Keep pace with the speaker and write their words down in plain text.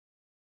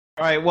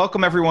All right,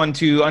 welcome everyone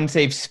to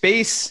Unsafe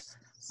Space.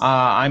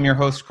 I'm your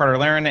host, Carter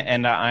Laren,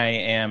 and I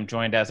am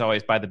joined, as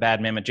always, by the bad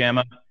mama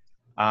jamma,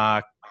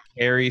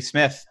 Carrie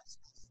Smith.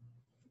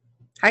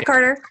 Hi,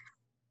 Carter.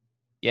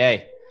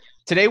 Yay!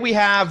 Today we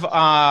have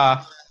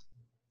a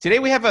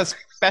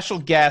special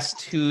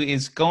guest who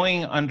is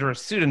going under a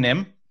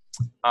pseudonym.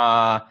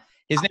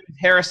 His name is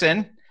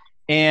Harrison,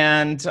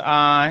 and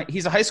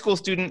he's a high school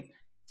student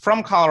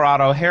from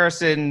Colorado.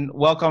 Harrison,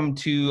 welcome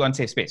to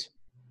Unsafe Space.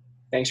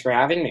 Thanks for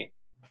having me.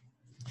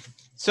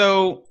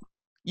 So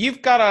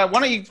you've got why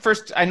don't you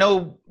first, I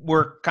know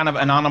we're kind of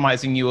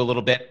anonymizing you a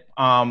little bit.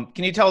 Can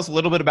you tell us a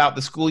little bit about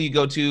the school you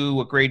go to,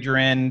 what grade you're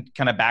in,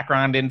 kind of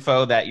background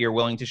info that you're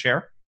willing to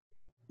share?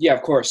 Yeah,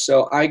 of course.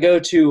 So I go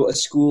to a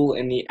school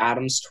in the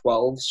Adams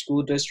 12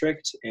 school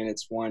district, and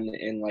it's one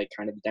in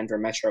kind of the Denver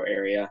metro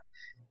area.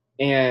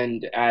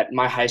 And at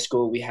my high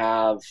school, we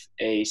have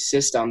a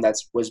system that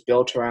was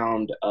built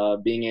around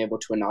being able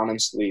to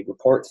anonymously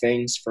report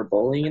things for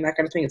bullying and that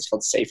kind of thing. It's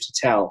called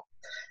Safe2Tell.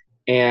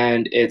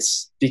 And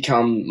it's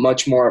become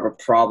much more of a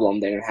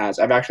problem than it has.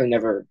 I've actually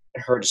never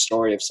heard a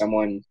story of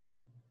someone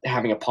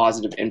having a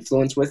positive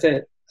influence with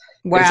it.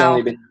 Wow. It's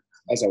only been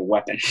as a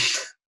weapon,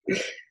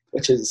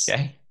 which is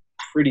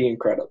pretty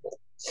incredible.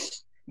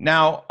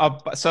 Now,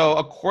 so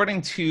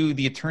according to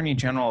the Attorney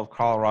General of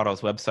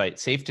Colorado's website,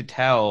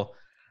 Safe2Tell,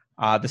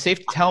 the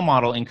Safe2Tell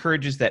model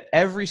encourages that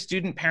every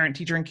student, parent,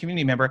 teacher, and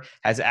community member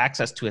has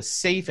access to a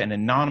safe and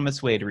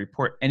anonymous way to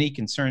report any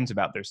concerns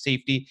about their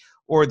safety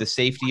or the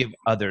safety of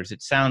others.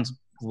 It sounds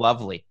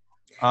lovely.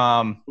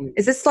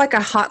 Is this like a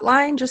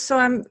hotline?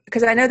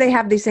 Because I know they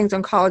have these things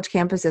on college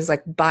campuses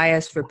like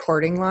bias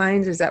reporting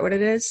lines. Is that what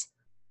it is?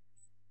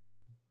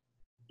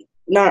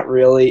 Not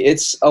really.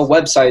 It's a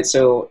website,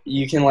 so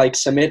you can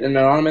submit an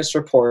anonymous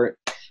report,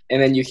 and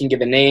then you can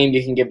give a name,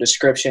 you can give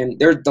description.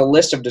 The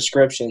list of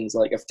descriptions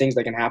of things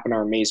that can happen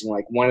are amazing.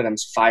 One of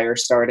them's fire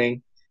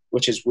starting,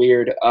 which is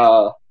weird.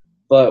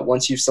 But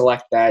once you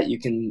select that, you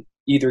can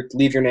either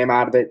leave your name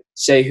out of it,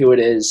 say who it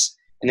is,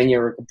 and then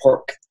your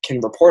report can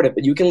report it.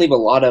 But you can leave a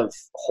lot of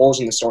holes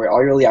in the story. All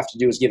you really have to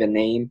do is give a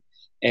name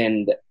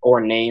or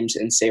names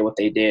and say what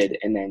they did,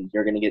 and then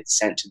you're going to get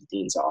sent to the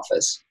dean's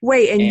office.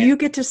 Wait, and you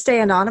get to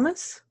stay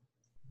anonymous?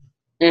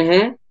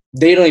 Mm-hmm.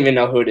 They don't even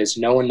know who it is.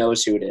 No one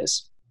knows who it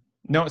is.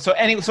 No, so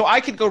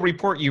I could go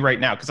report you right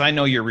now because I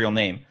know your real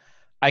name.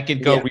 I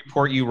could go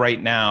report you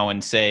right now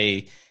and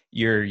say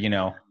you're,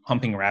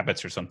 humping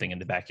rabbits or something in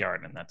the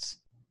backyard, and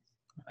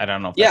I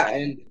don't know.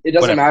 And it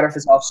doesn't matter if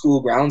it's off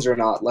school grounds or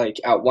not.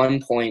 At one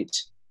point,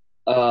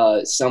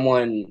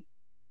 someone,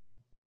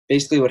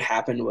 basically what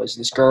happened was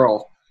this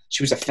girl,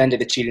 she was offended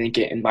that she didn't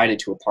get invited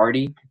to a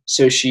party,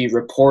 so she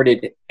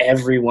reported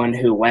everyone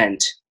who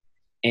went,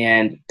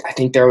 and I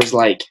think there was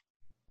I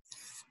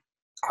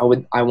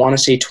want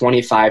to say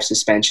 25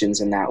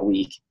 suspensions in that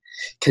week,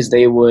 because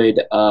they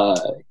would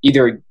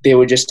either they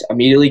would just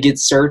immediately get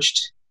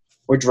searched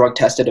or drug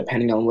tested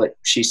depending on what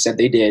she said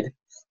they did,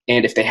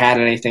 and if they had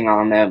anything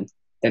on them,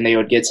 then they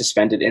would get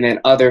suspended, and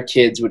then other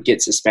kids would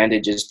get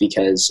suspended just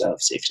because of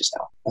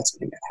Safe2Tell. That's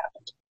something that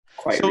happened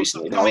quite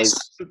recently.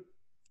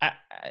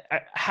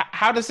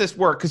 How does this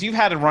work? Because you've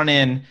had a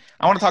run-in.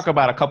 I want to talk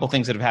about a couple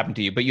things that have happened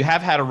to you, but you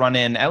have had a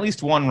run-in, at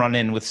least one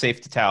run-in with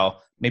Safe2Tell,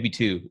 maybe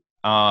two.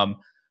 How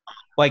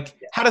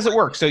does it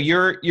work? So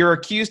you're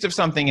accused of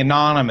something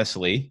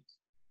anonymously,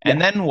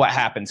 and then what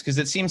happens? Because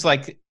it seems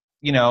like,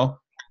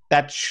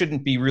 that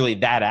shouldn't be really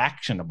that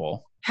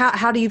actionable.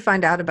 How do you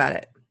find out about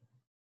it?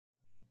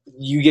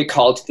 You get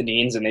called to the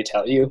deans and they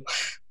tell you.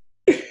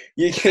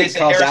 You get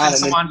called down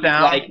and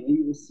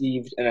we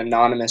received an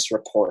anonymous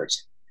report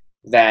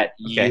that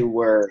you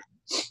were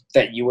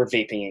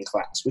vaping in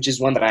class, which is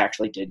one that I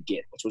actually did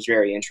get, which was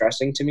very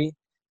interesting to me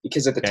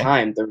because at the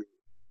time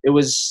it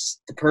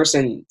was the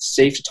person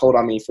Safe told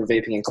on me for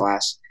vaping in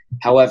class.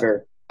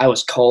 However, I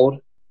was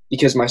cold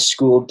because my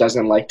school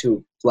doesn't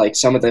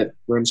some of the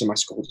rooms in my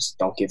school just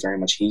don't get very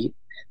much heat.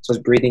 So I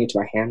was breathing into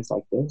my hands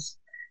like this.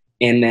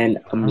 And then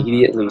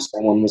immediately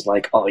someone was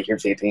like, "Oh, you're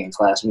vaping in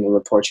class. I'm going to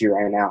report you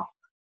right now."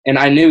 And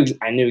I knew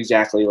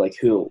exactly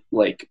who,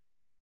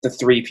 the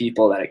three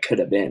people that it could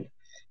have been,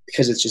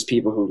 because it's just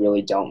people who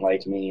really don't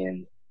like me,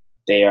 and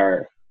they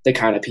are the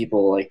kind of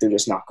people, they're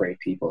just not great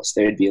people. So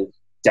they would be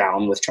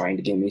down with trying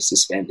to get me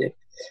suspended,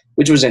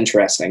 which was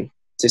interesting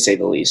to say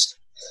the least.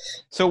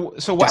 So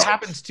what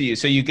happens to you?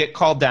 So you get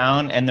called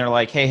down and they're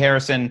like, "Hey,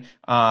 Harrison,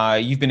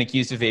 you've been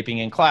accused of vaping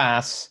in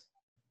class.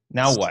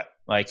 Now what?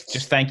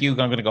 Just thank you. I'm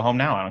going to go home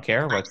now. I don't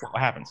care." What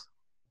happens?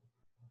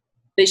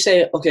 They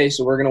say, "Okay,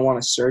 so we're going to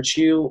want to search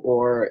you,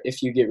 or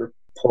if you get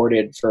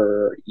reported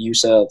for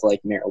use of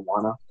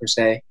marijuana per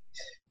se,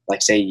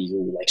 say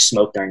you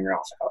smoke during your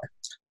off hour,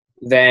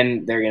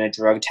 then they're going to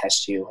drug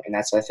test you." And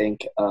that's, I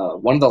think,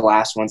 one of the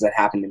last ones that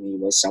happened to me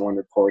was someone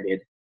reported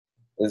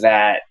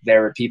that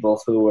there were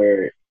people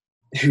who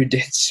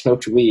did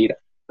smoked weed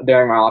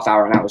during my off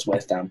hour, and I was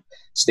with them.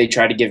 So they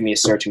tried to give me a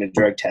search and a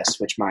drug test,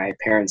 which my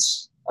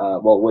parents,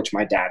 which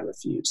my dad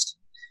refused.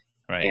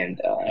 Right. And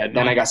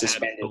then I got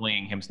suspended.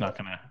 Bullying him's not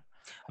gonna.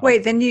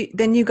 Wait, then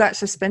you got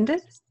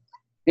suspended?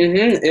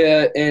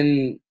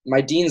 In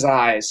my dean's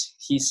eyes,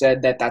 he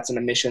said that that's an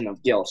admission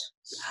of guilt,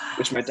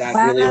 which my dad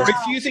really was.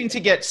 Refusing to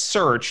get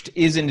searched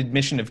is an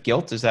admission of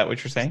guilt. Is that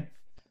what you're saying?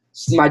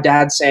 My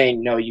dad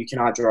saying, no, you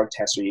cannot drug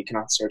test or you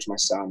cannot search my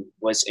son,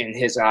 was in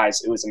his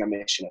eyes, it was an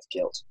admission of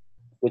guilt,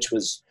 which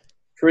was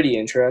pretty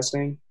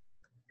interesting.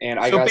 And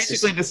I got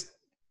basically this.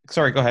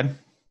 Sorry, go ahead.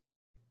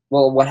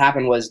 Well, what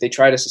happened was they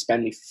tried to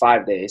suspend me for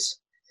 5 days,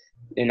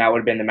 and that would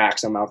have been the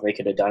maximum amount they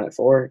could have done it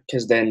for,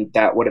 because then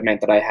that would have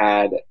meant that I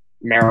had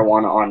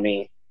marijuana on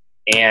me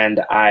and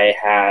I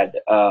had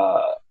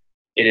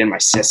it in my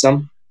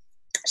system.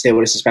 So they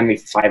would have suspended me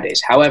for 5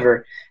 days.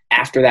 However,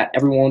 after that,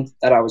 everyone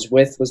that I was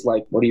with was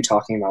like, what are you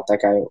talking about?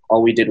 That guy,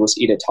 all we did was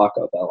eat at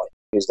Taco Bell. Like,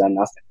 he's done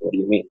nothing. What do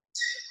you mean?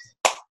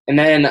 And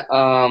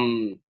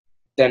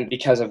then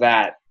because of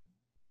that,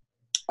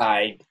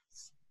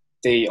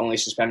 they only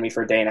suspended me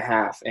for a day and a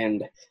half.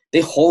 And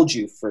they hold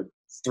you for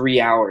 3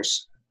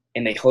 hours.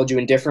 And they hold you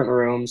in different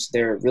rooms.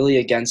 They're really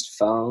against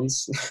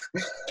phones.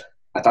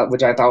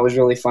 Which I thought was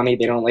really funny.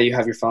 They don't let you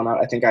have your phone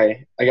out. I think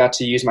I got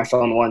to use my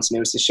phone once, and it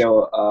was to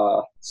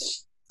show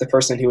the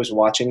person who was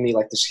watching me,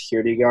 like the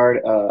security guard,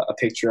 a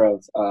picture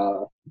of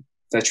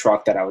the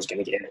truck that I was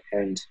going to get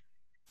and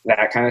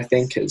that kind of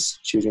thing, because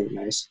she was really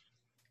nice.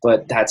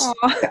 But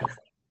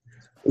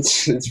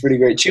it's pretty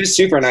great. She was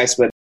super nice,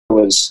 but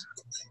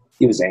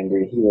he was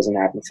angry. He wasn't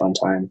having a fun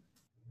time.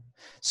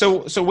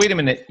 So wait a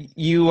minute.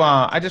 You,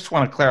 I just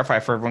want to clarify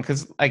for everyone,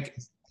 because like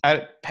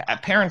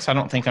parents, I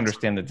don't think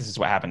understand that this is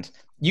what happens.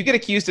 You get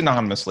accused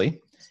anonymously,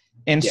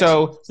 and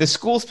so the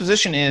school's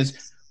position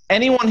is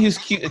anyone who's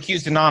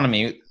accused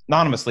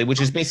anonymously, which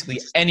is basically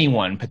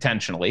anyone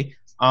potentially.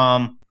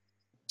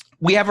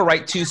 We have a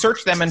right to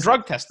search them and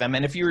drug test them,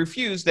 and if you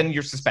refuse, then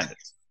you're suspended.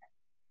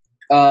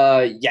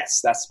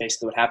 Yes, that's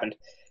basically what happened.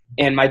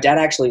 And my dad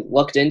actually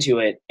looked into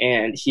it,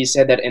 and he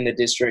said that in the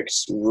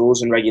district's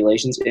rules and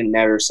regulations, it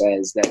never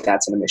says that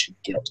that's an admission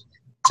of guilt.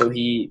 So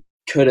it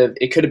could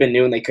have been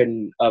new, and they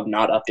couldn't have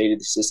not updated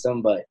the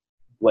system. But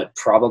what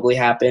probably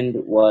happened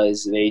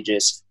was they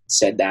just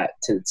said that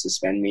to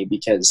suspend me,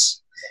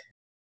 because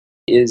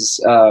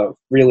they're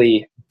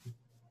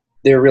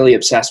really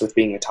obsessed with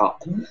being the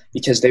top,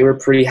 because they were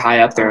pretty high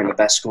up there in the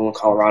best school in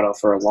Colorado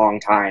for a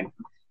long time,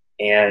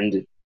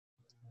 and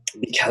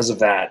because of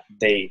that,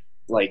 they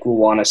will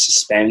want to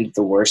suspend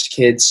the worst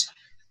kids,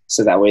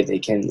 so that way they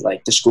can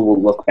the school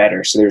will look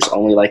better. So there's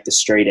only the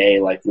straight A,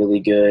 really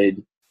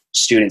good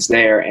students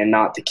there, and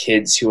not the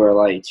kids who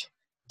are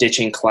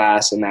ditching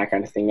class and that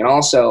kind of thing. And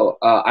also,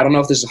 I don't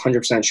know if this is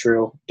 100%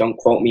 true. Don't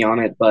quote me on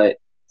it, but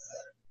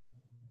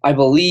I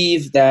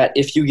believe that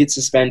if you get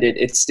suspended,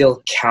 it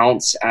still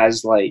counts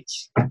as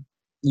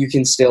you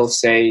can still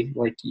say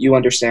you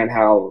understand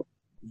how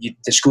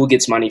the school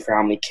gets money for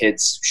how many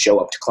kids show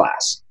up to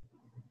class.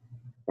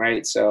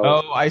 Right.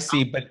 So. I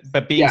see.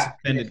 But being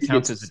suspended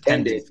counts as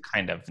attendance,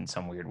 kind of, in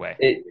some weird way.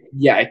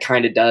 It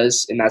kind of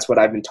does, and that's what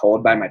I've been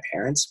told by my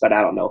parents. But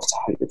I don't know if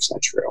it's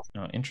 100% true.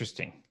 Oh,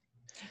 interesting.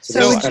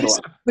 So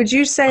would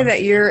you say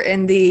that you're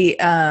in the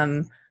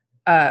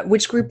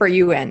which group are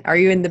you in? Are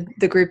you in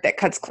the group that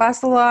cuts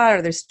class a lot,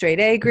 or the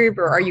straight A group,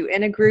 or are you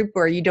in a group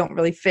where you don't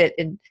really fit?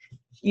 And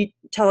you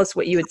tell us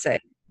what you would say.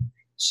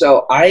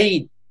 So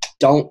I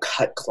don't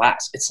cut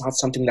class. It's not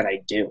something that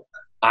I do.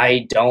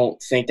 I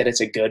don't think that it's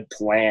a good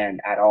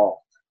plan at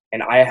all.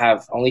 And I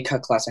have only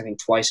cut class, I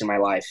think, twice in my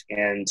life,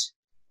 and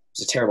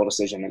it's a terrible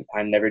decision, and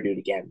I never do it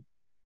again.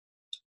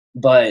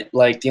 But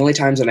the only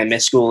times that I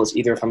miss school is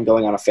either if I'm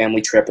going on a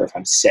family trip or if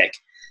I'm sick.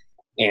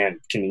 And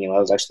conveniently, I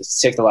was actually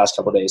sick the last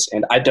couple of days,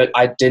 and I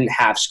didn't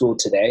have school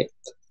today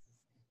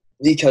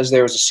because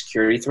there was a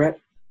security threat.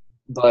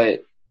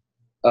 But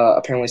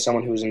apparently,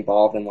 someone who was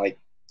involved in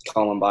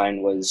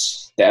Columbine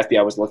the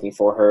FBI was looking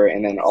for her,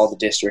 and then all the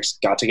districts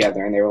got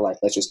together and they were like,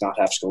 let's just not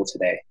have school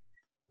today.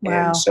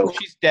 Wow. And so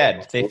she's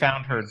dead. They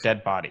found her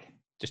dead body.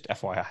 Just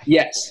FYI.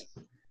 Yes.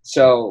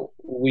 So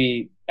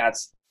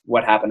that's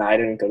what happened. I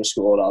didn't go to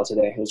school at all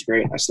today. It was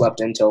great. I slept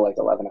until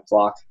 11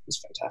 o'clock. It was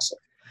fantastic.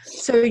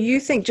 So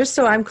you think, just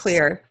so I'm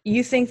clear,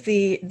 you think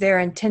their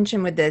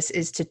intention with this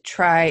is to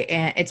try,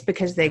 and it's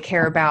because they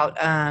care about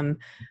and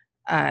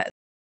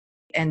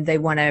they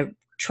want to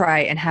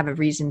try and have a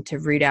reason to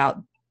root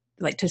out,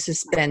 to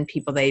suspend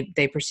people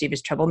they perceive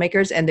as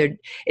troublemakers, and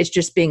it's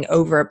just being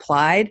over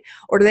applied?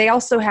 Or do they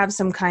also have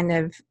some kind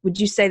of, would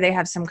you say they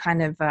have some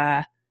kind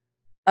of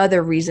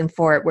other reason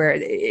for it, where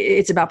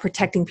it's about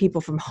protecting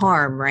people from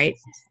harm, right?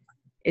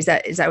 Is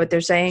that what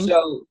they're saying?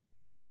 So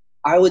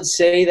I would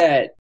say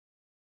that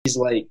is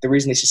the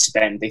reason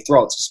they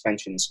throw out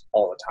suspensions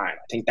all the time.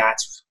 I think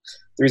that's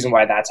the reason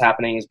why that's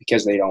happening, is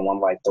because they don't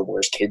want the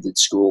worst kids at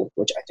school,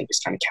 which I think is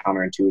kind of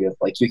counterintuitive.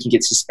 You can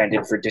get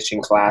suspended for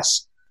ditching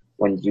class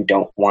when you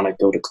don't want to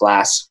go to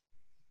class.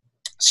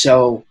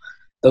 So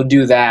they'll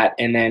do that.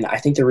 And then I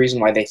think the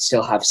reason why they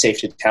still have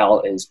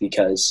Safe2Tell is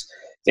because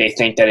they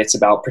think that it's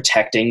about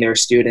protecting their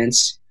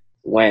students,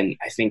 when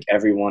I think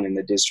everyone in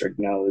the district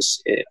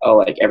knows it.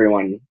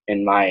 Everyone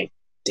in my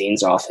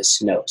dean's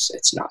office knows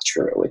it's not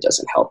true. It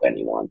doesn't help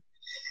anyone.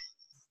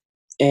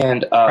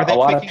 And are they a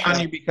lot picking on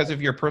you because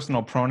of your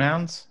personal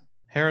pronouns,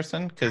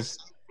 Harrison? Because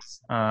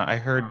I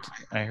heard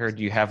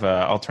you have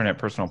an alternate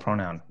personal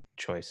pronoun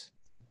choice.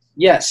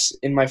 Yes,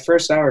 in my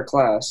first hour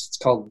class, it's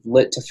called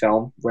Lit to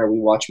Film, where we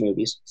watch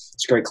movies.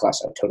 It's a great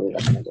class. I would totally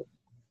recommend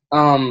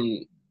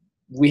it.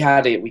 We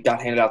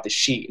got handed out the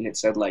sheet, and it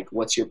said, like,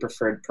 what's your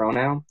preferred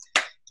pronoun?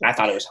 And I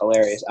thought it was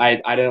hilarious. I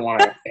didn't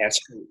want to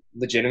answer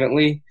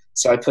legitimately,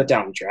 so I put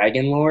down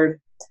Dragon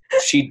Lord.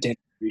 She didn't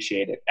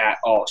appreciate it at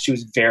all. She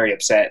was very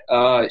upset.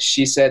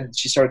 She said,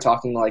 she started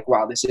talking like,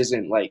 wow, this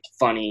isn't, like,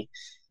 funny.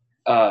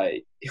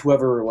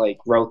 Whoever, like,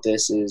 wrote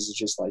this is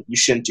just, like, you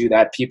shouldn't do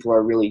that. People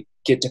are really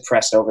get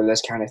depressed over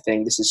this kind of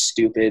thing. This is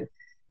stupid.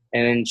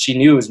 And she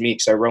knew it was me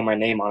because I wrote my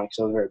name on it because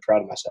I was very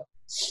proud of myself.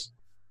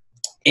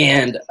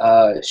 And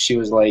she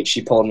was like,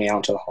 she pulled me out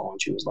into the hall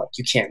and she was like,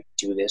 you can't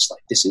do this.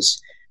 Like, this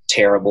is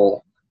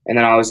terrible. And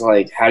then I was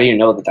like, how do you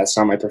know that that's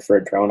not my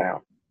preferred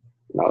pronoun?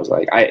 And I was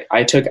like, I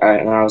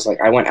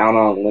went out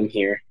on a limb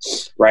here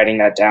writing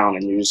that down,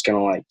 and you're just going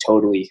to, like,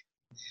 totally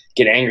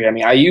get angry. I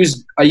mean, I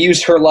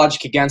used her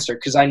logic against her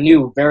because I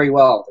knew very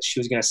well that she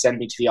was going to send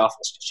me to the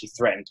office because she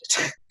threatened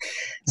it.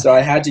 So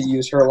I had to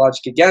use her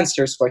logic against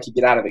her so I could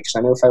get out of it, because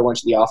I knew if I went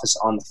to the office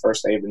on the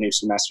first day of the new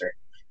semester,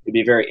 it'd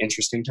be a very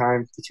interesting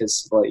time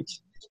because, like,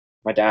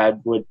 my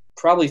dad would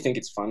probably think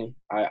it's funny.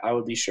 I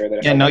would be sure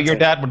that. Your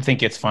dad would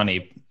think it's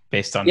funny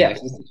based on. Yeah,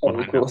 he's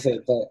totally cool with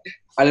it, but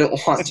I didn't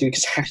want to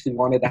because I actually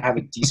wanted to have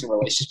a decent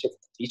relationship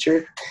with the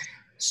teacher.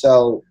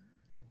 So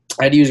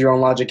I had to use her own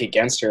logic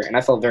against her, and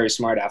I felt very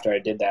smart after I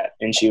did that.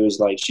 And she was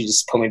like, she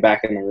just put me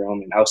back in the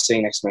room, and I was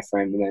sitting next to my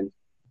friend, and then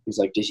he was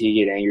like, did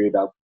he get angry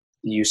about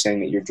you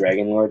saying that you're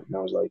Dragon Lord? And I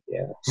was like,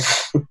 yeah.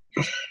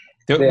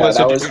 Does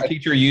your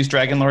teacher use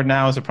Dragon Lord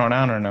now as a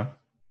pronoun, or no?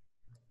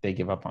 They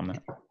give up on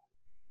that.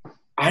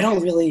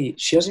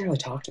 She doesn't really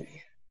talk to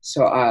me.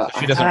 So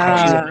she doesn't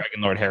call you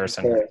Dragon Lord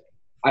Harrison.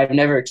 I've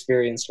never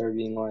experienced her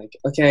being like,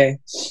 okay,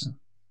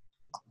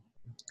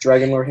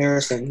 Dragon Lord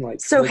Harrison. Like,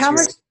 so how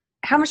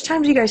much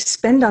time do you guys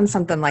spend on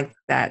something like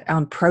that,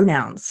 on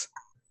pronouns?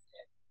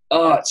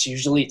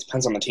 It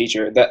depends on the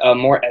teacher. The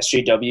more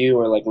SJW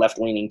or, like,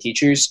 left-leaning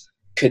teachers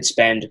could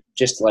spend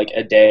just, like,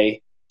 a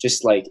day.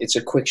 Just, like, it's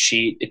a quick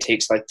sheet. It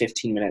takes, like,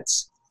 15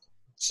 minutes.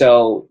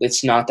 So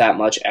it's not that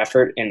much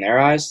effort in their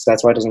eyes. So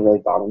that's why it doesn't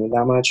really bother me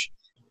that much.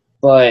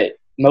 But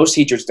most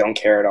teachers don't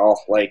care at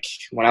all. Like,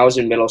 when I was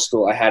in middle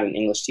school, I had an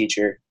English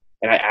teacher,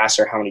 and I asked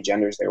her how many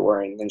genders there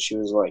were, and then she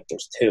was like,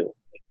 there's 2.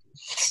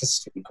 That's a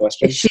stupid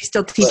question. Is she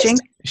still teaching?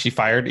 Is she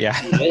fired? Yeah.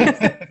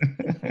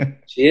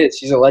 She is.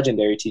 She's a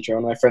legendary teacher.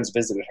 One of my friends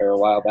visited her a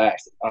while back.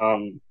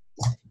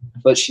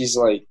 But she's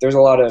like, there's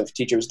a lot of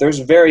teachers. There's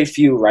very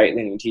few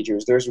right-leaning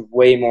teachers. There's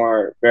way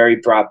more very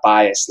broad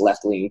biased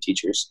left-leaning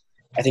teachers.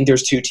 I think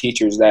there's 2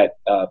 teachers that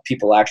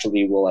people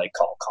actually will, like,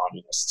 call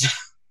communists.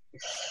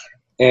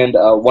 And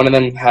one of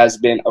them has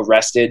been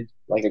arrested,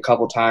 like, a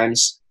couple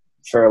times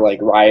for, like,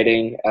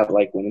 rioting at,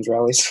 like, women's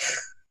rallies.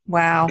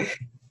 Wow.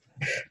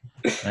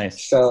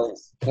 Nice. So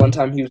one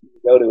time he was going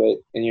to go to it,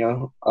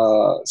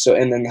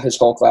 and and then his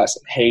whole class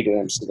hated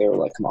him, so they were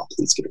like, "Come on,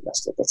 please get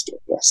arrested. Let's get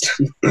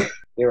arrested."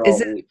 They were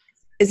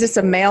is this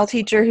a male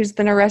teacher who's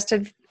been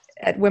arrested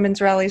at women's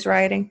rallies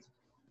rioting?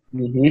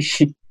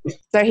 Mm-hmm.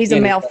 So he's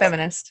a male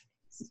feminist.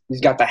 He's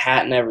got the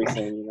hat and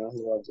everything.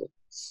 He loves it.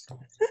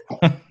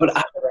 But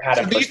I've never had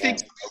a.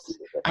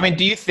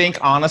 Do you think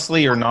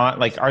honestly or not?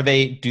 Like,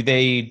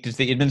 does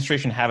the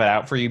administration have it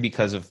out for you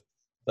because of?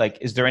 Like,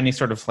 is there any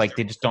sort of, like,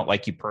 they just don't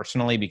like you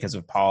personally because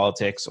of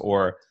politics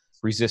or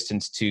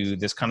resistance to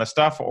this kind of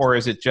stuff? Or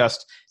is it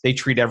just they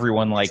treat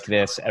everyone like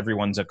this,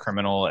 everyone's a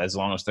criminal as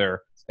long as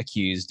they're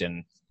accused,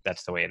 and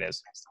that's the way it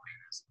is?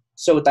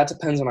 So that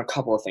depends on a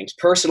couple of things.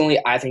 Personally,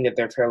 I think that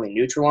they're fairly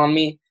neutral on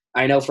me.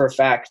 I know for a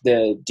fact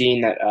the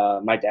dean that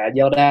my dad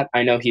yelled at,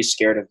 I know he's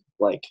scared of,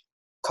 like,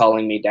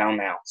 calling me down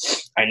now.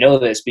 I know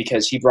this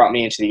because he brought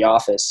me into the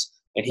office,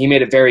 and he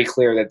made it very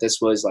clear that this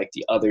was, like,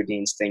 the other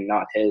dean's thing,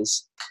 not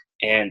his.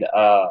 And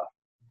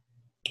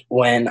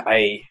when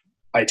I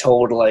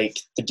told, like,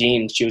 the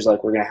dean, she was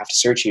like, we're going to have to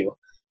search you.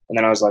 And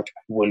then I was like,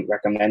 I wouldn't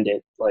recommend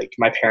it. Like,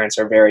 my parents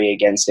are very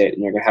against it,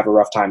 and you're going to have a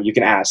rough time. You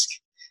can ask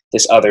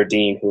this other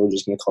dean, who we're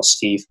just going to call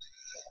Steve.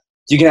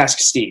 You can ask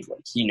Steve.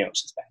 Like, he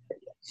knows his bad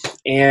idea.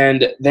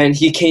 And then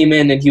he came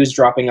in, and he was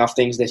dropping off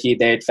things that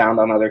they had found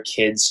on other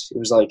kids. It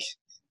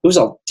was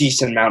a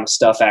decent amount of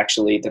stuff,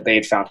 actually, that they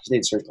had found.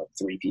 They'd searched, like,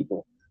 3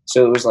 people.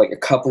 So it was like a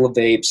couple of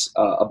vapes,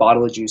 a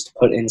bottle of juice to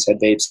put in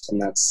said vapes,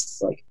 and that's,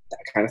 like, that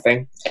kind of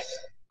thing.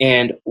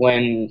 And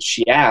when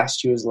she asked,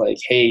 she was like,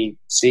 hey,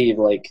 Steve,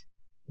 like,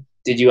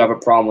 did you have a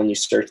problem when you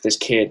searched this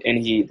kid? And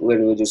he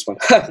literally just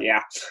went,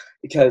 yeah,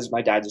 because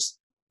my dad just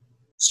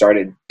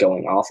started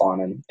going off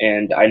on him.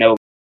 And I know he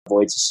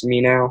avoids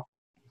me now,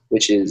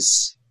 which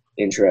is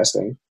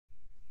interesting.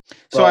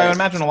 So I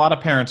imagine a lot of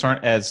parents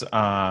aren't as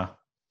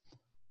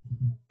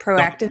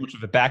proactive, much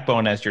of a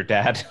backbone as your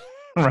dad.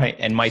 Right,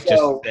 and might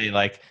just say,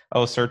 like,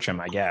 oh, search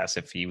him, I guess,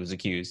 if he was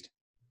accused.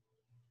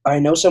 I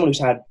know someone who's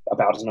had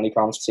about as many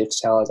problems with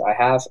Safe2Expel as I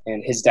have,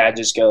 and his dad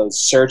just goes,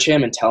 search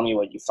him and tell me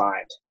what you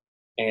find.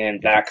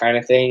 and that kind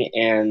of thing.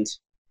 And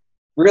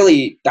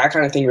really, that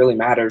kind of thing really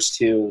matters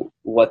to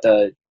what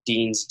the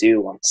deans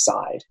do on the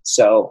side.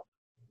 So,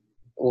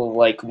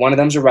 like, one of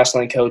them's a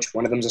wrestling coach,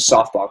 one of them's a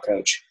softball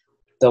coach.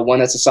 The one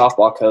that's a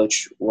softball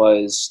coach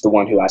was the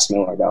one who asked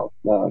Miller about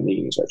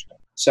meeting his resume.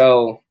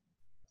 So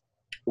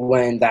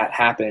when that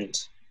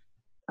happened,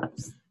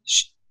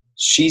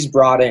 she's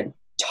brought in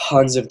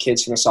tons of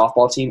kids from the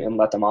softball team and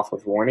let them off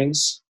with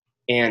warnings.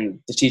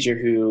 And the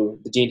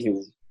dean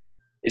who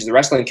is the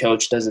wrestling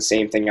coach does the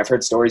same thing. I've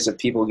heard stories of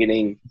people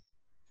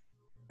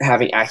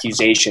having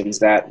accusations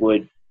that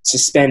would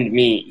suspend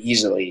me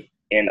easily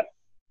and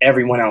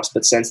everyone else.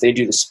 But since they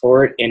do the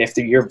sport, and if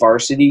you're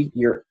varsity,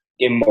 you're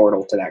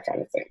immortal to that kind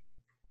of thing.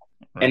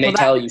 Right. And they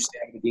tell you, stay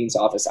in the dean's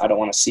office. I don't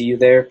want to see you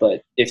there.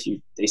 But if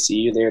they see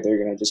you there, they're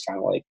going to just kind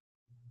of like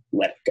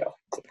let it go.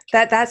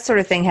 That sort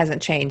of thing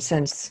hasn't changed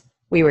since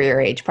we were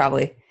your age,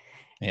 probably.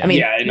 Yeah. I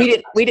mean,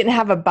 we didn't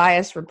have a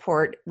bias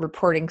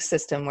reporting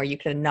system where you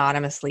could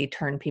anonymously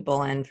turn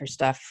people in for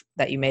stuff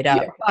that you made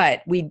up. Yeah.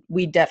 But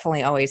we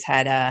definitely always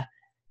had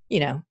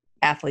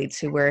athletes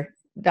who were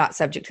not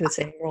subject to the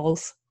same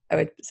rules. I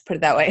would put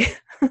it that way.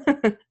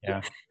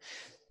 Yeah.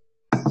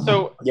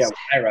 So yeah, when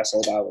I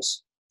wrestled,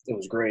 it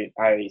was great.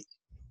 I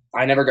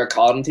never got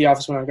called into the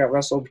office when I got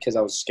wrestled because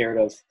I was scared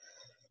of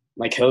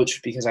my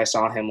coach, because I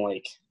saw him,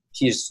 like,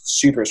 he's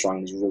super strong.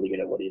 He's really good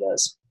at what he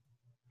does.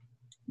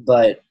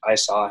 But I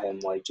saw him,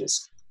 like,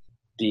 just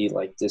be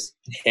like this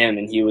him,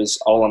 and he was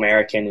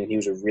all-American, and he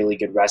was a really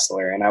good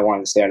wrestler, and I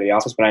wanted to stay out of the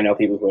office. But I know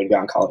people who had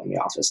gotten called in the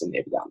office, and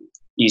they've gotten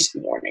easy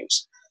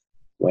warnings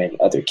when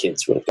other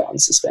kids would have gotten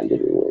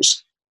suspended or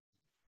worse.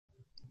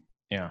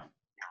 Yeah.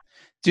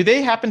 Do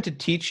they happen to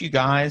teach you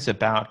guys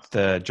about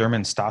the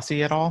German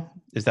Stasi at all?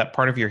 Is that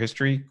part of your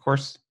history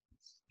course?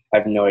 I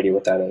have no idea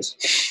what that is.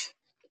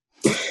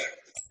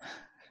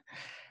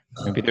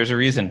 Maybe there's a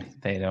reason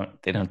they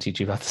don't teach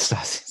you about the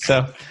Stasi.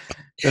 So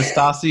the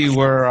Stasi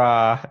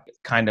were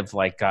kind of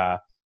like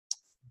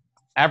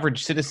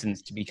average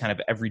citizens to be kind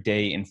of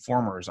everyday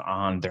informers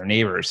on their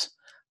neighbors,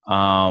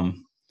 and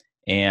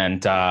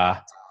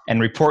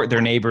report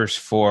their neighbors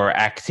for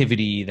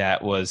activity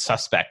that was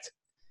suspect.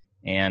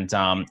 And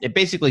it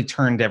basically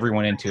turned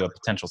everyone into a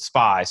potential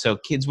spy. So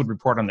kids would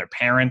report on their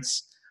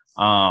parents,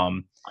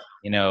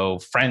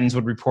 friends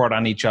would report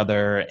on each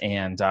other.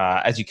 And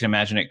as you can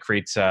imagine, it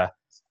creates a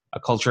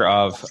culture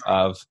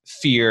of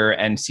fear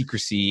and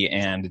secrecy.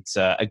 And it's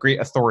a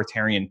great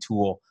authoritarian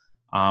tool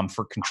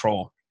for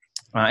control.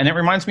 And it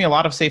reminds me a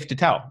lot of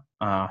Safe2Tell.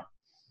 I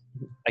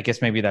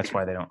guess maybe that's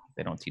why they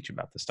don't teach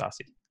about the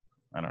Stasi.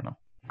 I don't know.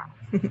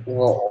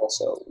 Well,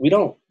 also, we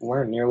don't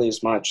learn nearly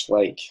as much.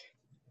 Like,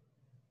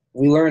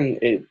 we learn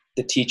it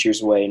the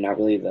teacher's way, not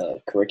really the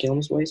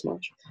curriculum's way as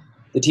much.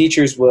 The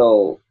teachers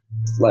will,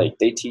 like,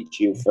 they'll teach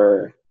you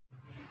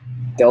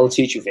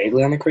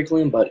vaguely on the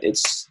curriculum, but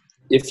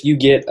if you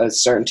get a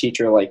certain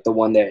teacher, like the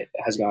one that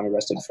has gone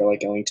arrested for, like,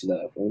 going to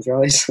the women's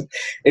rallies,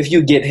 if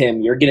you get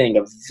him, you're getting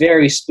a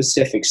very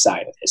specific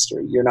side of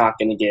history. You're not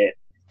going to get,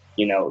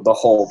 the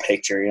whole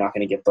picture. You're not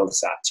going to get both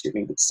sides. You're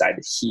going to get the side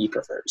that he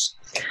prefers.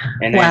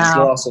 And then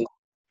he'll also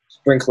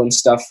sprinkling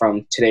stuff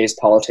from today's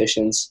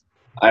politicians.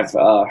 I've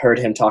heard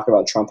him talk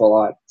about Trump a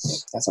lot.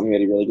 That's something that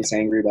he really gets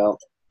angry about.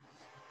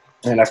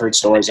 And I've heard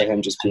stories of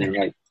him just being,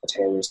 like, a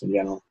terrorist in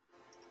general.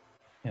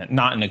 Yeah,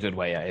 not in a good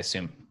way, I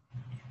assume.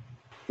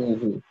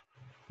 Mm-hmm.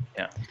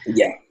 Yeah.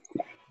 Yeah.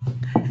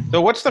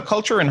 So what's the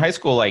culture in high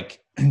school like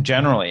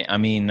generally? I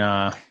mean,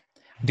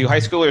 do high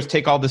schoolers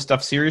take all this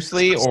stuff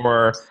seriously,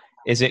 or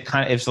is it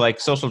is like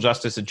social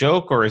justice a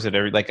joke, or is it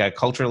like a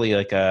culturally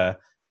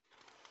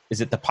is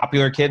it the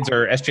popular kids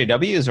or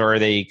SJWs, or are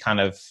they kind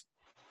of,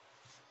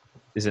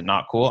 is it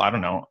not cool? I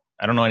don't know.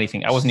 I don't know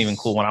anything. I wasn't even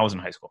cool when I was in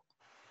high school.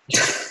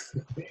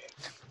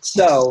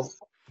 So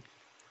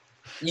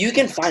you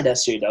can find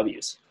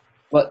SJWs,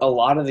 but a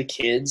lot of the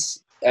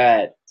kids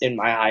in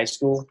my high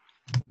school,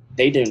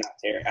 they do not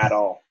care at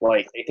all.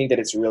 Like, they think that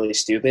it's really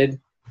stupid,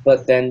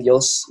 but then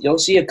you'll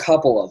see a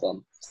couple of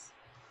them.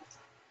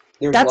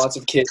 There's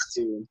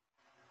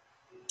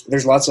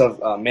lots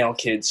of male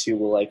kids who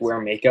will, like, wear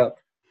makeup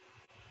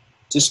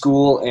to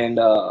school, and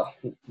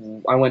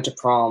I went to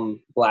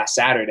prom last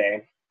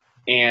Saturday,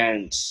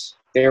 and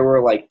there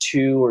were like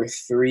 2 or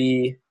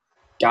 3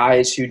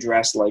 guys who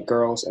dressed like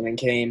girls and then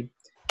came,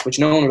 which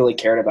no one really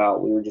cared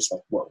about. We were just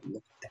like, whoa,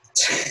 look at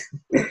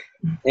that.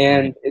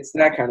 And it's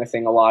that kind of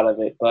thing, a lot of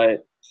it.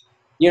 But,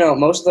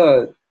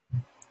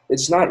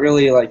 it's not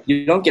really like,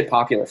 you don't get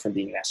popular from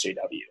being an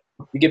SJW.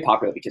 You get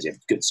popular because you have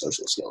good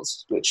social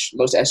skills, which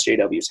most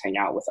SJWs hang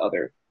out with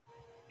other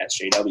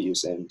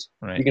SJWs, and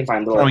you can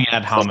find throwing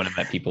ad hominem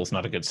at people is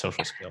not a good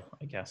social skill,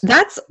 I guess.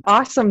 That's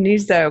awesome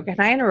news, though. Can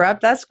I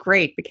interrupt? That's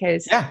great,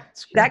 because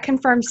that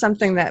confirms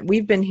something that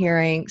we've been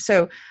hearing.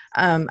 So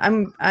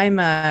I'm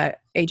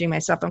aging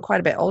myself. I'm quite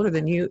a bit older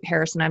than you,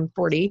 Harrison. I'm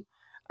 40.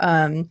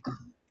 And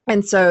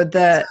so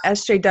the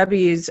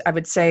SJWs, I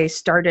would say,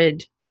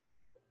 started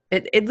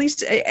At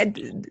least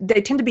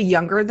they tend to be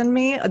younger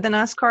than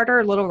us, Carter,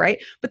 a little,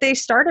 right? But they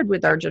started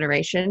with our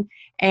generation.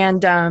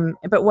 And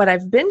but what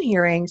I've been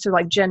hearing, so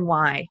like Gen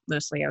Y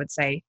mostly, I would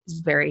say,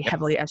 is very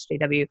heavily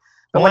SJW.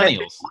 But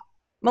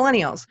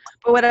millennials.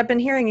 But what I've been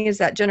hearing is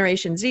that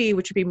Generation Z,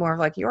 which would be more of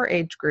like your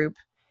age group,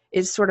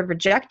 is sort of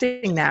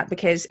rejecting that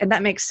and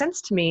that makes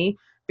sense to me,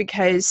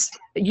 because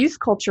youth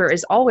culture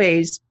is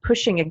always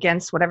pushing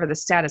against whatever the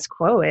status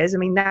quo is. I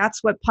mean,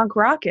 that's what punk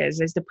rock is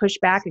to push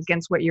back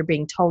against what you're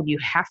being told you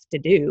have to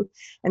do.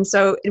 And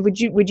so would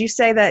you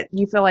say that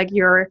you feel like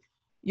your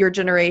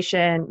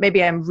generation,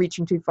 maybe I'm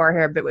reaching too far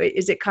here, but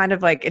is it kind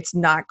of like it's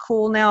not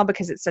cool now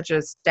because it's such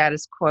a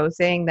status quo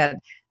thing that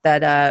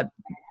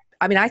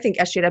I mean, I think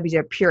SJWs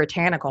are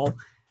puritanical,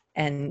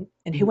 and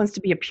who wants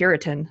to be a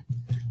Puritan?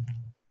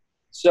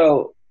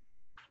 So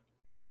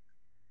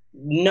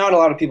not a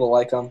lot of people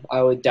like them.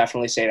 I would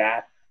definitely say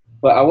that.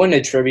 But I wouldn't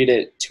attribute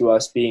it to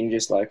us being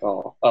just like,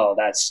 oh,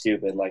 that's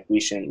stupid. Like, we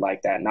shouldn't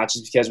like that. Not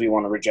just because we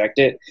want to reject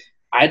it.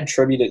 I'd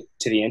attribute it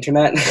to the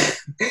internet.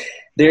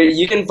 There,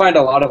 you can find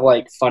a lot of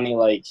like funny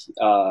like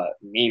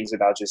memes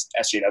about just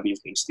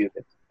SJWs being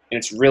stupid. And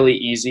it's really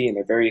easy, and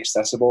they're very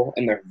accessible,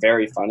 and they're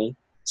very funny.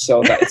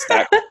 So it's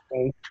that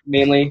thing,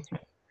 mainly.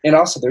 And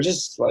also, they're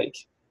just like,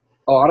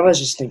 a lot of us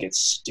just think it's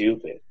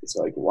stupid. It's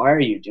like, why are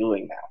you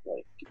doing that?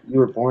 Like, you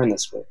were born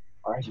this way.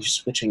 Why are you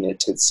switching it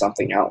to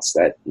something else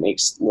that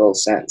makes little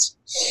sense?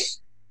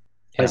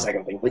 Yeah. The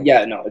second thing. But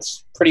yeah, no,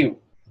 it's pretty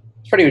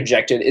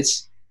rejected.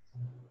 It's,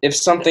 if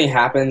something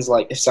happens,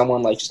 like if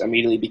someone like just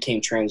immediately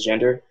became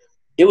transgender,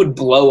 it would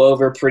blow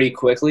over pretty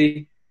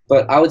quickly.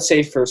 But I would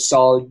say for a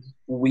solid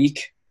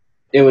week,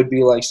 it would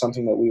be like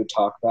something that we would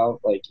talk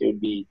about. Like, it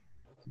would be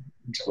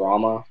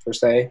drama per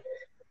se.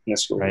 In the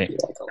school would be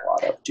like a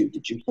lot of, dude,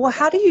 did you? Well,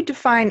 how do you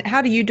define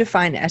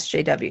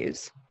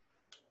SJWs?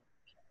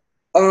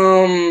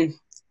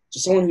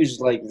 Just someone who's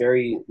like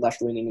very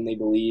left leaning, and they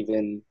believe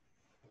in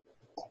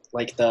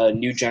like the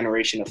new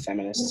generation of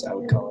feminists, I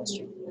would call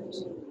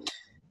SJWs,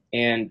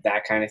 and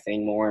that kind of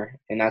thing more.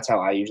 And that's how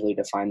I usually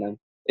define them.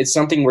 It's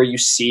something where you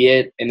see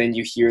it, and then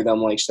you hear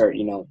them like start,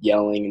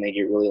 yelling, and they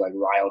get really like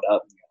riled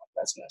up. And you're like,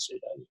 that's an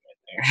SJW right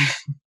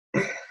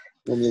there.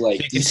 When you like,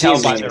 so you can tell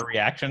by their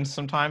reactions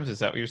sometimes. Is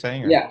that what you're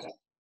saying? Or? Yeah,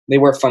 they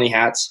wear funny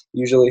hats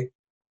usually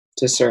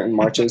to certain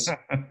marches.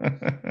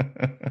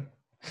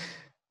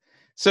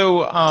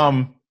 So,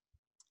 I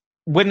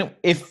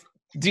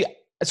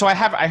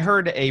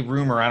heard a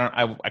rumor.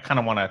 I kind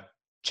of want to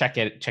check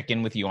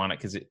in with you on it,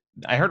 because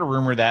I heard a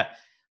rumor that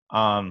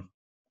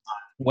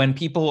when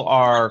people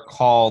are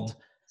called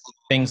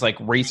things like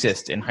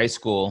racist in high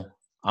school,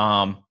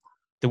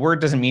 the word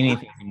doesn't mean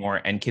anything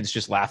anymore, and kids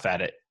just laugh at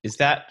it. Is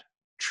that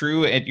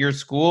true at your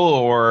school,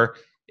 or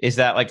is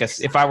that like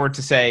if I were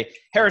to say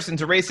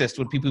Harrison's a racist,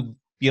 would people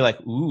be like,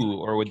 ooh,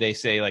 or would they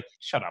say like,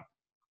 shut up?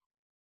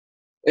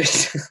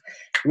 It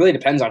really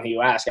depends on who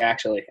you ask,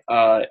 actually.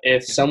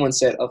 If someone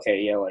said, okay,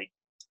 yeah, like,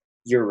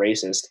 you're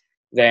racist,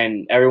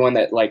 then everyone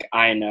that like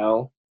I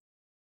know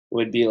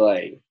would be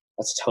like,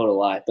 that's a total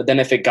lie. But then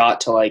if it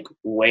got to like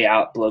blown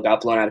out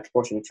of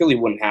proportion, it really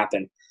wouldn't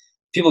happen.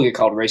 People get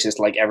called racist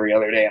like every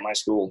other day at my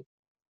school.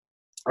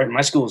 Right,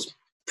 my school's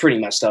pretty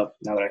messed up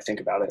now that I think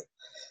about it.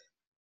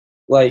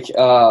 Like,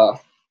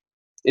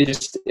 it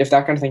just, if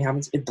that kind of thing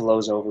happens, it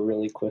blows over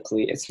really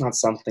quickly. It's not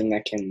something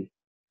that can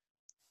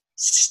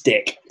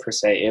stick per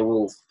se.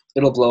 It'll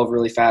blow over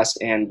really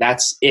fast, and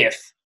that's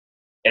if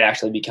it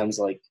actually becomes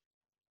like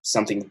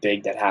something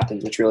big that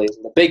happens, which really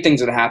isn't. The big things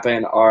that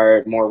happen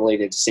are more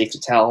related to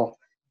Safe2Tell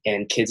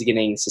and kids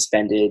getting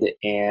suspended,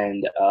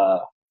 and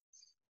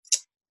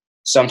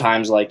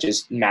sometimes like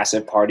just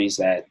massive parties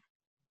that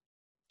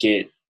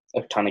get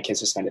a ton of kids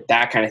suspended.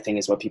 That kind of thing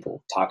is what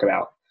people talk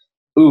about.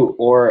 Ooh,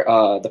 or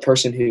the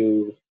person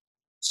who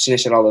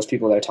snitched at all those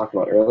people that I talked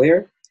about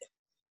earlier,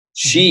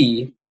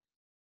 she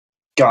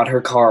got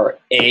her car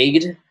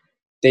egged.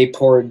 They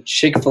poured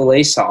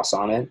Chick-fil-A sauce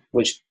on it,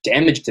 which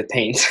damaged the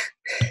paint.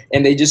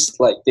 And they just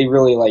kind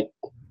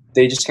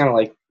of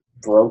like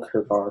broke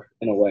her car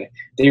in a way.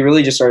 They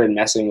really just started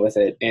messing with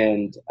it.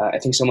 And I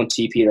think someone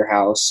TP'd her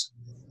house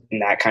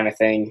and that kind of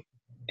thing.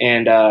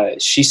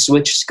 And she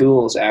switched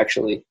schools,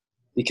 actually,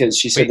 because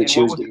she said that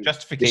she was getting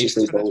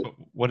justification for this?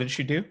 What did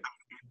she do?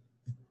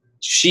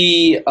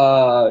 She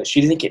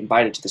didn't get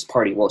invited to this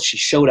party. Well, she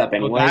showed up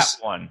anyways.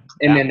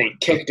 Then they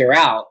kicked her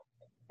out.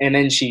 And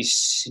then she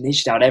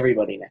snitched out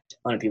everybody. And a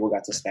ton of people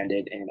got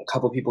suspended, and a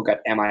couple people got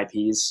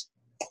MIPs,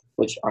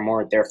 which are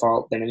more their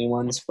fault than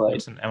anyone's. But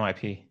what's an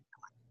MIP?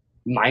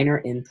 Minor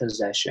in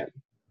possession.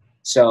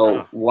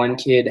 So one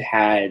kid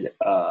had,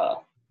 I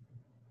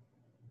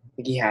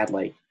think he had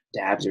like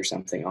dabs or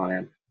something on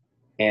him,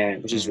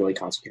 and which is really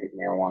concentrated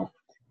marijuana.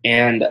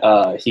 And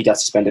he got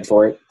suspended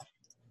for it.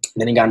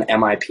 Then he got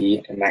an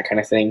MIP and that kind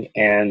of thing.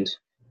 And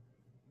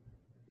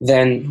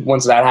then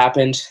once that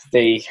happened,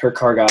 her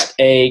car got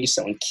egged,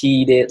 someone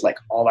keyed it, like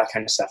all that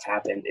kind of stuff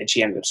happened. And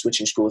she ended up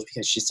switching schools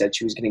because she said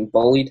she was getting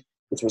bullied,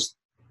 which was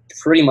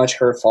pretty much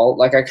her fault.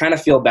 Like, I kind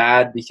of feel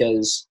bad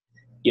because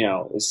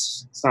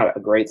it's not a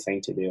great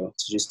thing to do,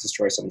 to just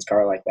destroy someone's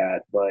car like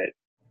that. But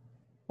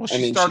well,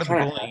 she started the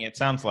bullying, it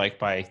sounds like,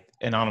 by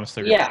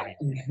anonymously reporting.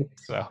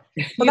 So,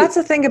 well, that's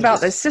the thing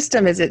about this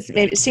system is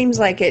it seems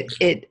like it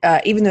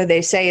even though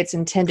they say it's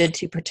intended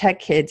to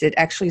protect kids, it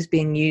actually is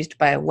being used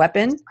by a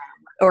weapon,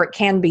 or it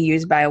can be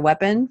used by a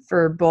weapon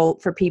for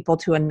people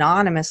to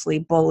anonymously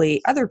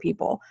bully other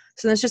people.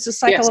 So it's just a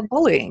cycle of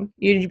bullying.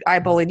 I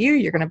bullied you,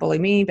 you're going to bully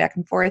me, back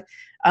and forth.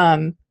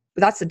 But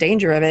that's the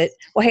danger of it.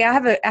 Well, hey,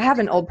 I have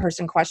an old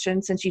person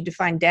question. Since you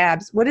define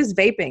dabs, what is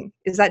vaping?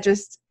 Is that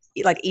just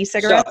like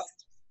e-cigarettes?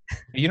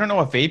 You don't know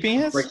what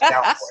vaping is? Break it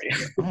down for you.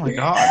 Oh my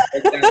God.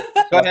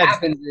 Go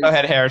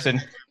ahead,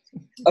 Harrison.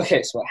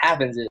 Okay, so what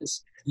happens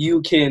is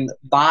you can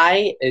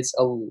buy, depends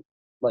on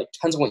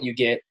what you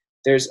get.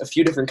 There's a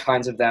few different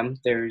kinds of them.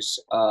 There's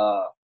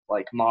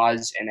like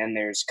mods, and then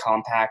there's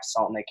compact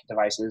salt-making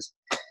devices.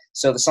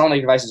 So the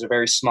salt-making devices are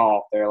very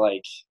small. They're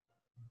like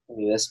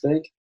maybe this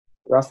big,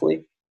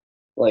 roughly.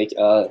 Like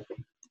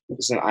this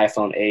is an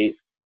iPhone 8.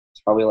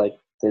 It's probably like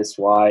this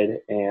wide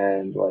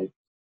and like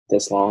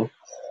this long.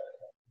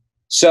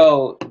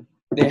 So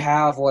they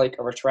have like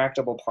a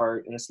retractable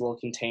part in this little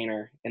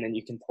container, and then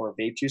you can pour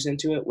vape juice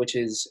into it, which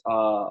is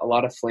a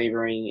lot of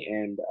flavoring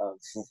and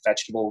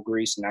vegetable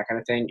grease and that kind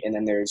of thing. And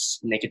then there's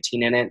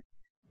nicotine in it,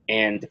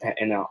 and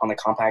on the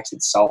compacts,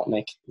 it's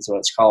salt-mic is what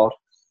it's called.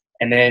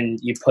 And then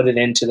you put it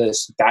into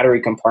this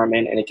battery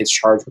compartment, and it gets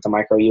charged with a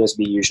micro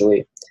USB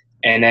usually.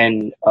 And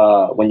then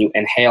when you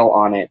inhale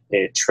on it,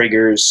 it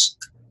triggers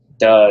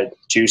the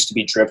juice to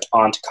be dripped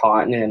onto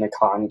cotton, and then the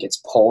cotton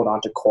gets pulled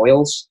onto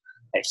coils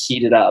that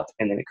heat it up,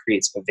 and then it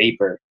creates a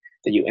vapor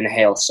that you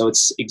inhale. So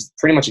it's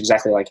pretty much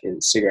exactly like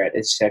a cigarette,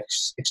 except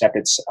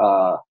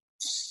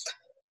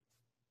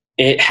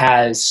it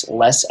has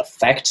less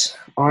effect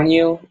on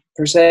you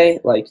per se.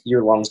 Like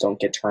your lungs don't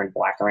get turned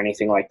black or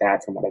anything like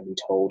that, from what I've been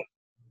told.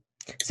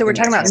 So we're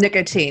talking about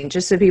nicotine,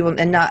 just so people,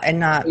 and not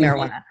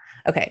marijuana.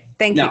 Okay,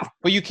 thank you.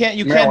 Well, you can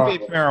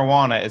vape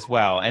marijuana as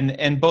well,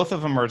 and both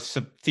of them are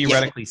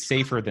theoretically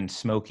safer than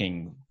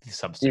smoking the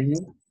substance,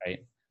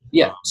 right?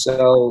 Yeah,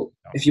 so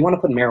if you want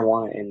to put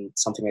marijuana in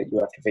something that you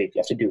have to vape, you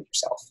have to do it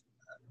yourself,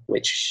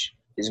 which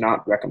is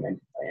not recommended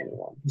by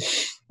anyone.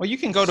 Well, you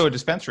can go to a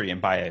dispensary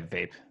and buy a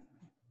vape.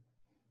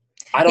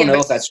 I don't know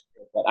if that's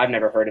true, but I've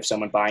never heard of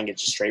someone buying it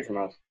just straight from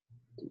a...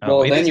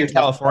 Well, then you're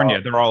California.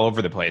 They're all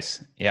over the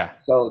place. Yeah.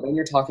 So then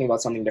you're talking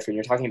about something different.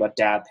 You're talking about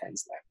dab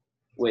pens then,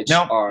 which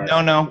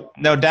No.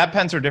 Dab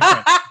pens are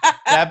different.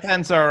 Dab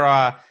pens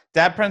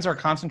are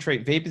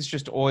concentrate. Vape is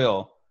just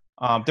oil.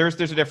 There's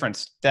a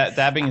difference.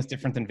 Dabbing is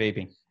different than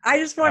vaping. I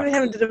just wanted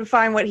him to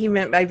define what he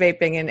meant by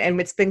vaping,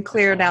 and it's been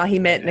clear now he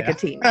meant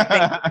nicotine.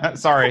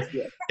 Sorry.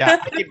 Yeah.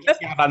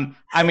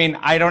 I mean,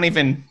 I don't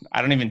even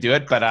do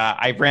it, but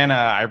I ran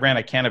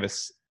a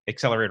cannabis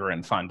accelerator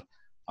and fund.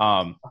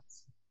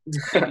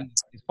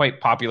 It's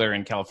quite popular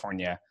in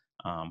California.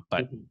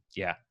 But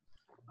yeah.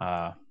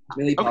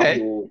 Really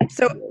okay.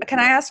 So can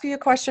I ask you a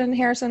question,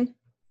 Harrison?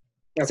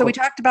 Yeah, so we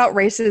talked about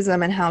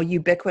racism and how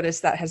ubiquitous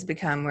that has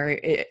become, where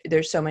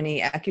there's so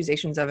many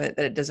accusations of it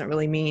that it doesn't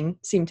really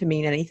seem to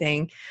mean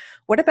anything.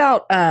 What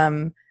about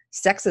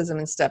sexism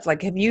and stuff?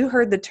 Like, have you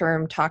heard the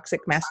term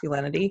toxic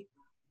masculinity?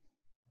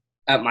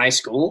 At my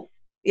school?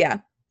 Yeah.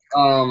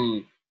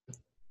 Only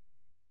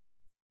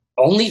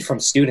from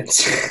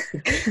students.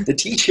 The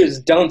teachers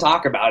don't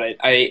talk about it.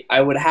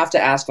 I would have to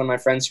ask one of my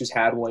friends who's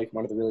had like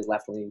one of the really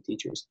left-leaning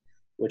teachers,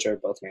 which are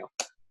both male,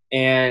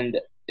 and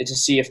to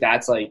see if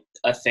that's like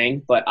a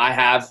thing. But I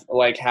have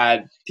like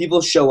had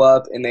people show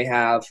up and they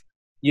have,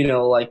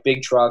 like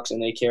big trucks,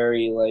 and they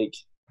carry like,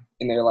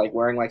 and they're like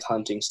wearing like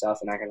hunting stuff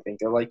and that kind of thing.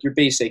 They're like your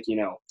basic,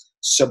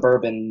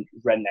 suburban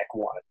redneck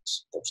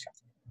ones, those kind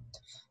of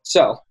things.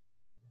 So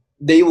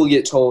they will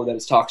get told that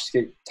it's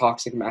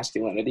toxic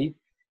masculinity.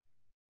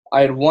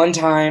 I had one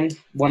time,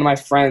 one of my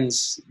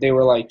friends, they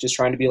were like just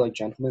trying to be like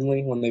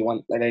gentlemanly when they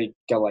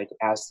got like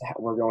asked,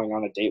 we're going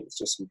on a date with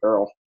just some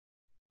girl.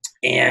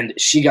 And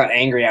she got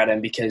angry at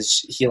him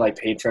because he like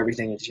paid for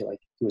everything, and he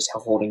was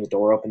holding the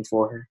door open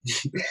for her.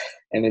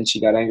 And then she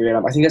got angry at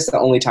him. I think that's the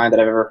only time that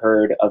I've ever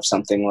heard of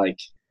something like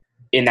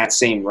in that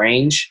same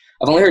range.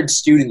 I've only heard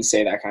students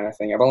say that kind of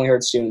thing. I've only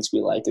heard students be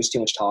like, there's too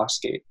much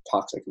toxic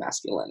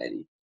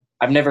masculinity.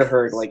 I've never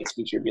heard like a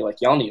teacher be like,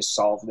 y'all need to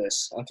solve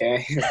this,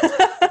 okay?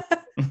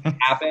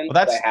 Happened.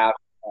 Well, that's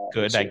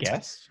good, I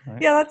guess.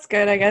 Right? Yeah, that's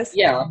good, I guess.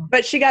 Yeah.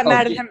 But she got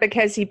mad at him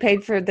because he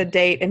paid for the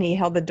date and he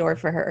held the door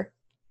for her.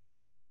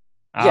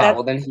 Yeah,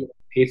 well, then he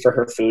paid for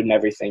her food and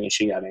everything, and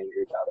she got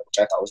angry about it, which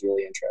I thought was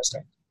really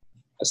interesting.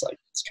 I was like,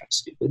 it's kind of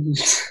stupid.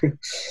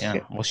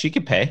 Yeah, well, she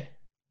could pay.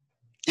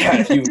 Yeah,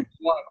 if you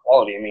want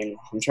quality, I mean,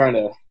 I'm trying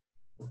to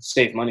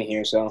save money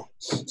here, so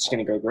it's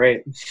going to go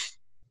great.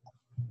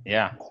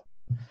 Yeah.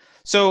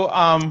 So,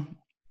 I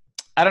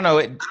don't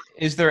know.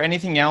 Is there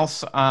anything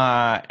else?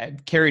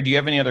 Carrie, do you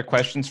have any other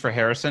questions for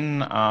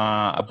Harrison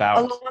about?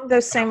 Along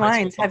those same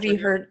lines, have you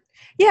heard?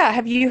 Yeah,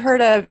 have you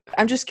heard of?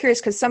 I'm just curious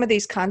because some of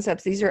these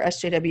concepts, these are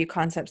SJW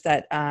concepts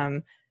that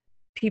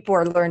people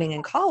are learning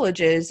in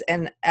colleges.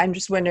 And I'm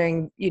just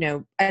wondering, you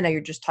know, I know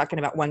you're just talking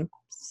about one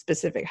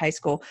specific high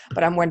school,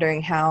 but I'm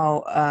wondering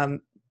how,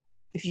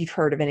 if you've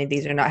heard of any of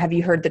these or not. Have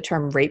you heard the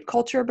term rape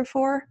culture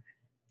before?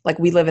 Like,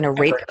 we live in a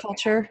rape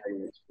culture?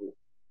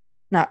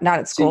 Not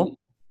at school. See,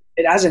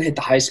 it hasn't hit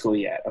the high school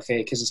yet, okay?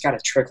 Because it's got to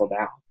trickle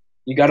down.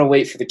 You got to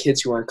wait for the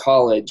kids who are in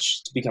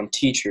college to become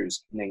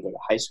teachers and then go to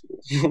high school.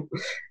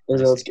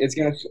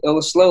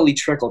 It'll slowly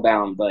trickle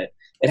down, but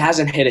it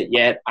hasn't hit it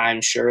yet.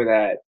 I'm sure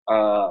that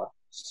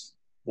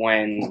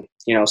when,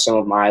 you know, some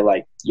of my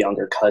like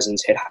younger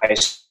cousins hit high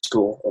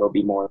school, it'll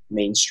be more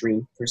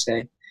mainstream per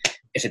se.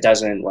 If it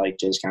doesn't, like,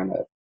 just kind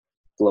of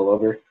blow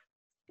over.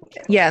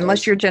 Yeah,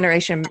 unless your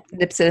generation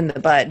nips it in the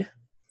bud.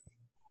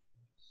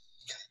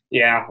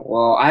 Yeah,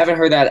 well, I haven't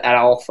heard that at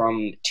all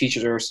from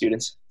teachers or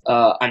students.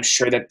 I'm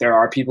sure that there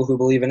are people who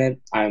believe in it.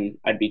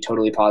 I'd be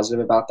totally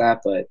positive about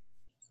that, but,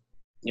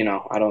 you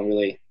know, I don't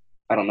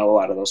know a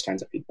lot of those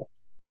kinds of people.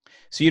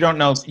 So you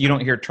don't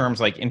hear terms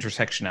like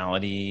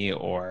intersectionality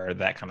or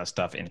that kind of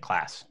stuff in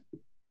class.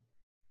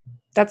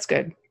 That's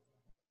good.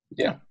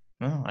 Yeah.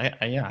 Well,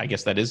 I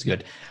guess that is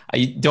good.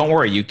 Don't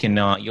worry, you can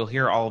you'll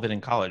hear all of it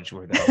in college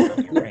where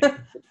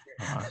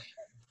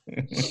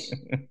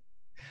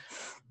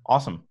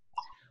Awesome.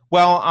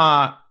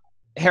 Well,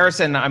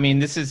 Harrison, I mean,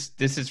 this is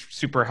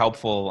super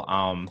helpful.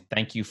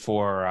 Thank you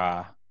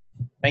for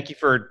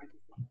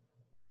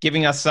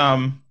giving us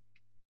some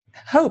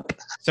hope,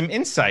 some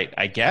insight,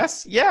 I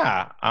guess.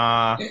 Yeah.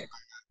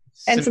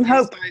 And some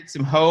hope.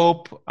 Some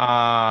hope.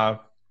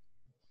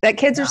 That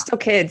kids are still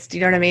kids. Do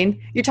you know what I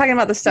mean? You're talking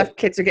about the stuff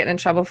kids are getting in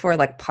trouble for,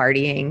 like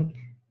partying,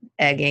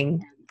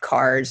 egging,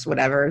 cars,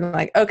 whatever. I'm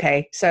like,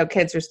 okay, so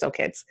kids are still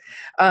kids.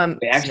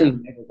 They actually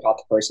never caught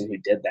the person who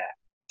did that.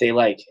 They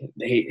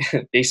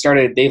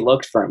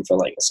looked for him for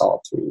like a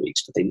solid 3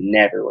 weeks, but they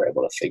never were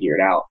able to figure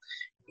it out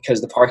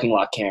because the parking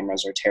lot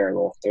cameras are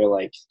terrible. They're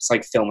like, it's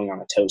like filming on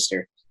a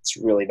toaster. It's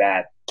really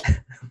bad.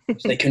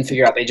 So they couldn't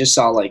figure out. They just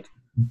saw like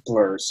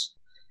blurs.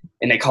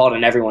 And they called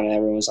in everyone, and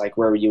everyone was like,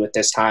 where were you at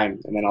this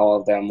time? And then all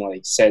of them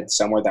like said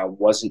somewhere that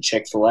wasn't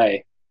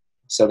Chick-fil-A.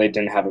 So they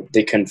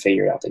couldn't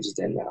figure it out. They just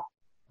didn't know.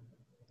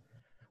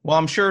 Well,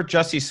 I'm sure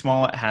Jussie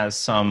Smollett has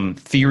some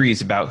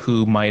theories about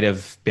who might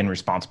have been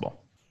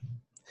responsible.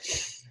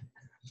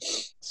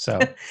 So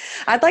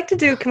I'd like to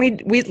do,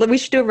 we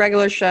should do a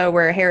regular show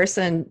where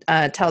Harrison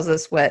tells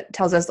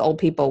us old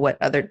people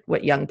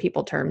what young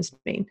people terms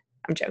mean.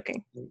 I'm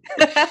joking.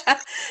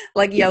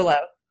 Like YOLO.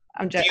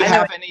 I'm joking. Do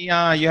you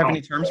have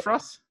any terms for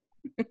us?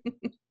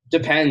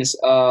 Depends.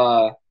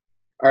 All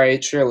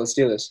right, sure, let's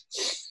do this.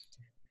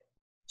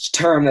 It's a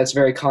term that's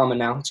very common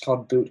now. It's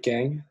called boot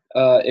gang.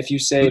 If you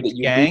say boot that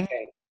you gang? boot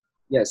gang,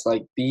 yes,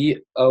 like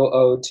BOOTGANG.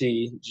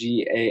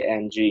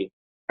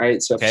 All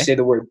right, so if you say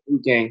the word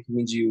boot gang, it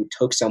means you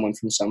took someone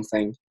from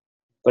something,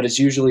 but it's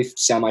usually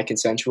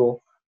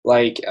semi-consensual,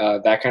 like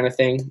that kind of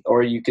thing.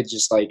 Or you could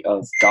just like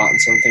have gotten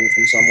something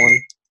from someone.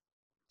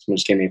 Someone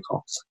just gave me a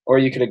call. Or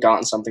you could have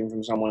gotten something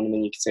from someone, and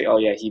then you could say, oh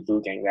yeah, he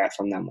boot ganged that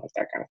from them, like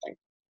that kind of thing.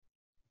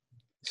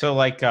 So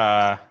like,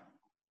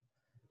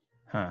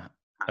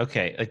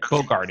 okay, like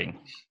bogarting.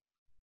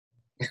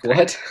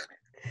 What?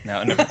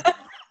 No.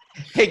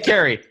 Hey,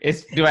 Carrie,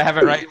 do I have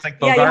it right? It's like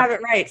bogart? Yeah, you have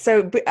it right.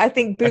 So I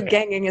think boot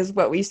ganging is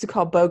what we used to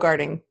call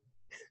bogarting.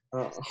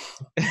 Oh.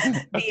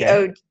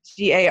 BOGART.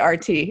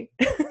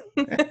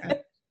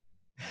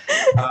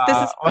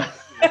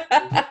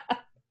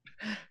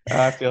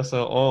 I feel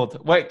so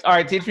old. Wait, all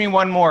right, teach me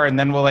one more, and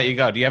then we'll let you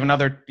go. Do you have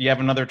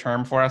another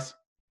term for us?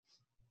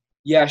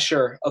 Yeah,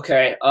 sure.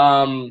 Okay.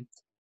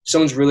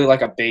 Someone's really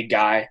like a big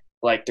guy,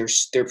 like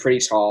they're pretty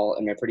tall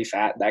and they're pretty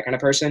fat, that kind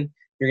of person.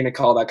 You're gonna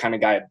call that kind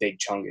of guy a big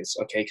chungus,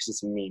 okay? Because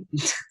it's a meme.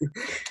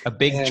 A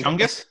big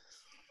chungus?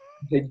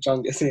 Big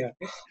chungus, yeah.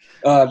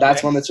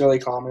 That's one that's really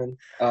common.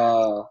 Me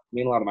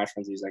and a lot of my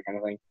friends use that kind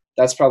of thing.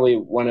 That's probably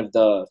one of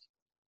the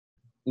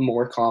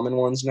more common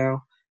ones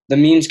now. The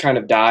memes kind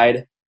of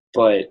died,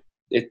 but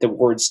the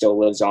word still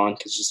lives on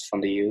because it's just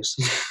fun to use.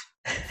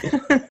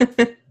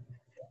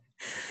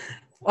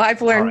 Well,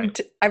 I've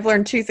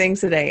learned two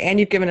things today, and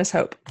you've given us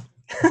hope.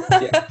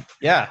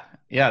 Yeah.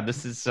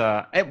 This is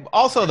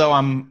also though.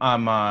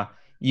 I'm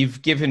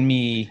you've given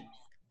me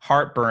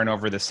heartburn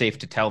over the Safe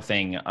to Tell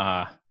thing.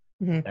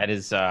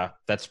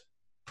 That's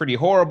pretty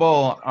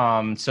horrible.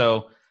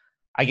 So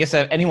I guess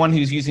anyone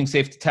who's using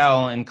Safe to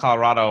Tell in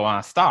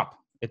Colorado, stop.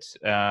 It's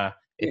the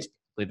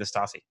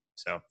Stasi.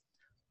 So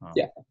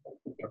yeah,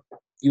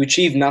 you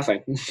achieve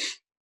nothing.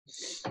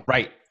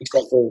 Right.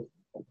 Except for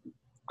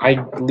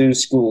I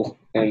lose school,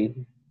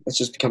 and it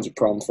just becomes a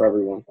problem for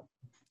everyone.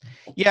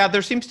 Yeah,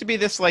 there seems to be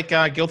this like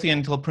guilty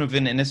until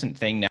proven innocent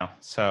thing now.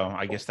 So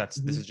I guess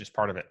this is just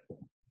part of it.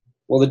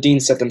 Well, the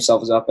deans set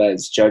themselves up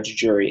as judge,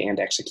 jury, and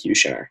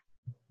executioner.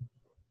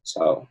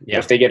 So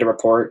if they get a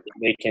report,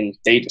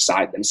 they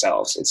decide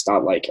themselves. It's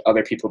not like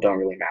other people don't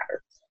really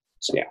matter.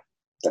 So yeah,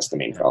 that's the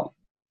main problem.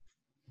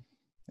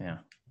 Yeah.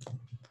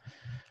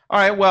 All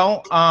right.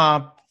 Well,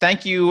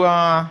 thank you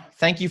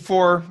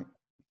for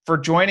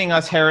joining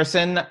us,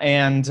 Harrison.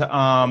 And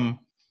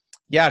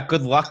Yeah,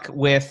 good luck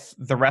with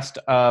the rest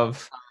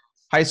of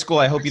high school.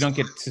 I hope you don't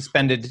get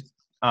suspended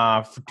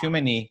for too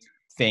many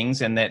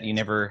things and that you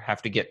never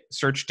have to get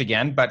searched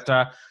again. But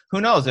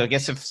who knows? I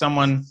guess if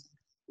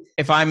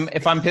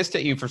I'm pissed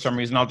at you for some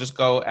reason, I'll just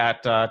go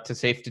to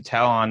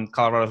Safe2Tell on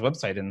Colorado's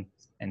website and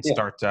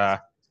start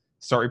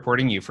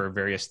reporting you for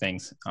various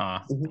things.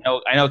 I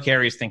know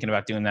Carrie's thinking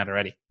about doing that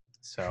already.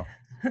 So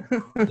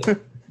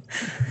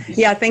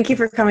yeah, thank you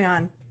for coming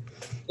on.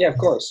 Yeah, of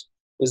course.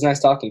 It was nice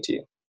talking to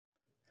you.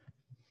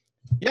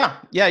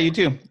 Yeah, you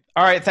too.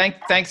 All right,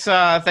 thanks,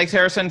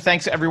 Harrison.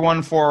 Thanks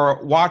everyone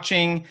for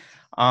watching.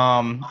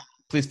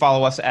 Please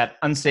follow us at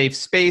Unsafe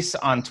Space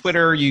on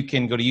Twitter. You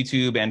can go to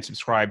YouTube and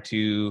subscribe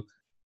to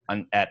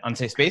at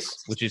Unsafe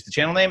Space, which is the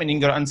channel name, and you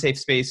can go to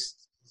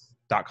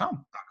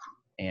unsafespace.com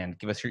and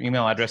give us your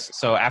email address.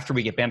 So after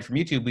we get banned from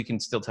YouTube, we can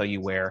still tell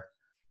you where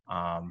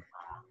find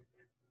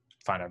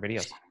our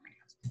videos.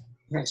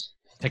 Nice.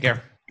 Take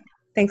care.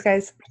 Thanks,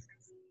 guys.